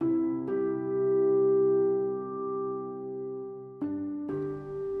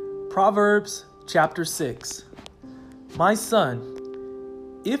Proverbs chapter 6. My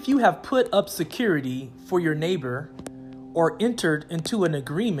son, if you have put up security for your neighbor or entered into an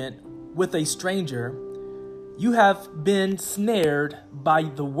agreement with a stranger, you have been snared by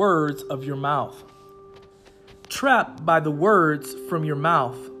the words of your mouth, trapped by the words from your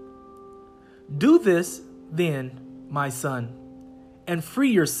mouth. Do this, then, my son, and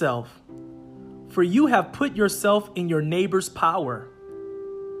free yourself, for you have put yourself in your neighbor's power.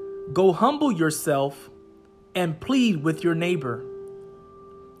 Go humble yourself and plead with your neighbor.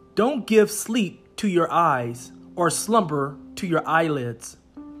 Don't give sleep to your eyes or slumber to your eyelids.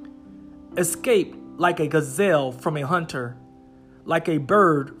 Escape like a gazelle from a hunter, like a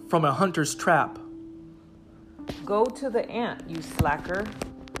bird from a hunter's trap. Go to the ant, you slacker.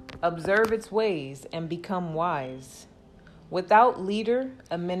 Observe its ways and become wise. Without leader,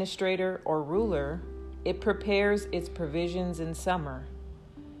 administrator, or ruler, it prepares its provisions in summer.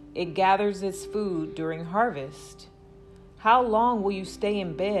 It gathers its food during harvest. How long will you stay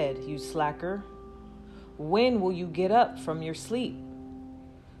in bed, you slacker? When will you get up from your sleep?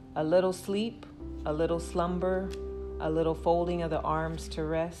 A little sleep, a little slumber, a little folding of the arms to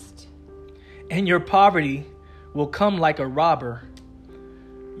rest. And your poverty will come like a robber,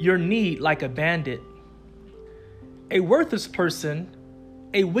 your need like a bandit. A worthless person,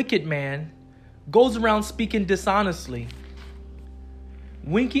 a wicked man, goes around speaking dishonestly,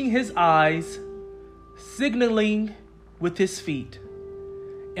 winking his eyes, signaling with his feet,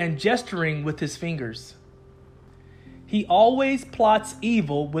 and gesturing with his fingers. He always plots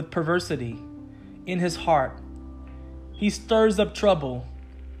evil with perversity in his heart. He stirs up trouble.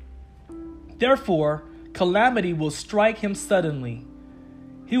 Therefore, calamity will strike him suddenly.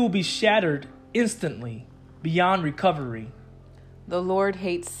 He will be shattered instantly, beyond recovery. The Lord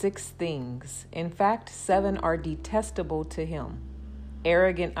hates 6 things. In fact, 7 are detestable to him: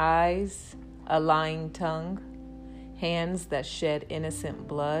 arrogant eyes, a lying tongue, hands that shed innocent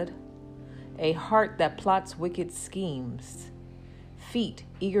blood, a heart that plots wicked schemes, feet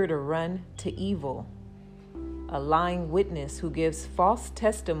eager to run to evil, a lying witness who gives false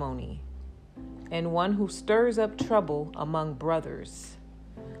testimony, and one who stirs up trouble among brothers.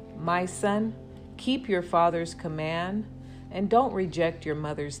 My son, keep your father's command and don't reject your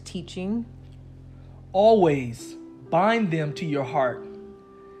mother's teaching. Always bind them to your heart.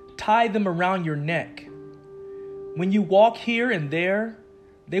 Tie them around your neck. When you walk here and there,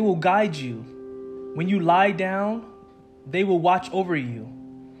 they will guide you. When you lie down, they will watch over you.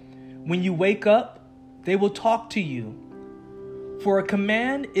 When you wake up, they will talk to you. For a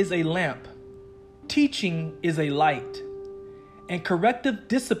command is a lamp, teaching is a light, and corrective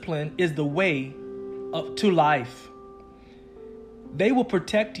discipline is the way up to life. They will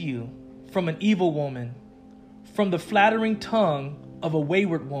protect you from an evil woman, from the flattering tongue of a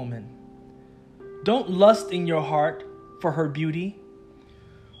wayward woman. Don't lust in your heart for her beauty,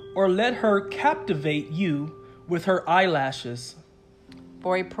 or let her captivate you with her eyelashes.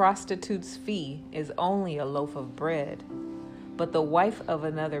 For a prostitute's fee is only a loaf of bread, but the wife of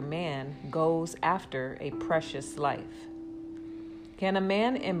another man goes after a precious life. Can a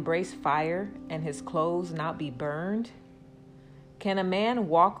man embrace fire and his clothes not be burned? Can a man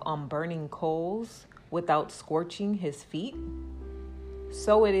walk on burning coals without scorching his feet?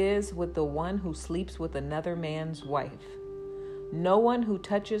 So it is with the one who sleeps with another man's wife. No one who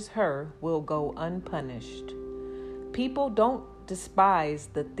touches her will go unpunished. People don't despise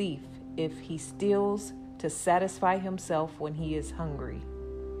the thief if he steals to satisfy himself when he is hungry.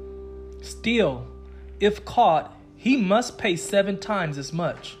 Still, if caught, he must pay 7 times as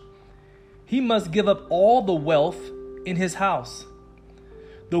much. He must give up all the wealth in his house.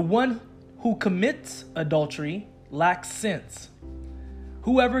 The one who commits adultery lacks sense.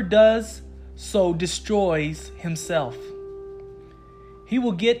 Whoever does so destroys himself. He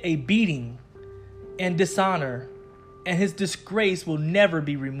will get a beating and dishonor, and his disgrace will never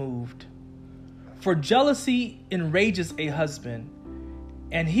be removed. For jealousy enrages a husband,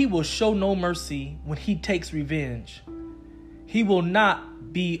 and he will show no mercy when he takes revenge. He will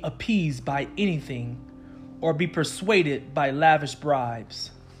not be appeased by anything or be persuaded by lavish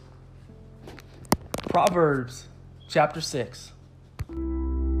bribes. Proverbs chapter 6.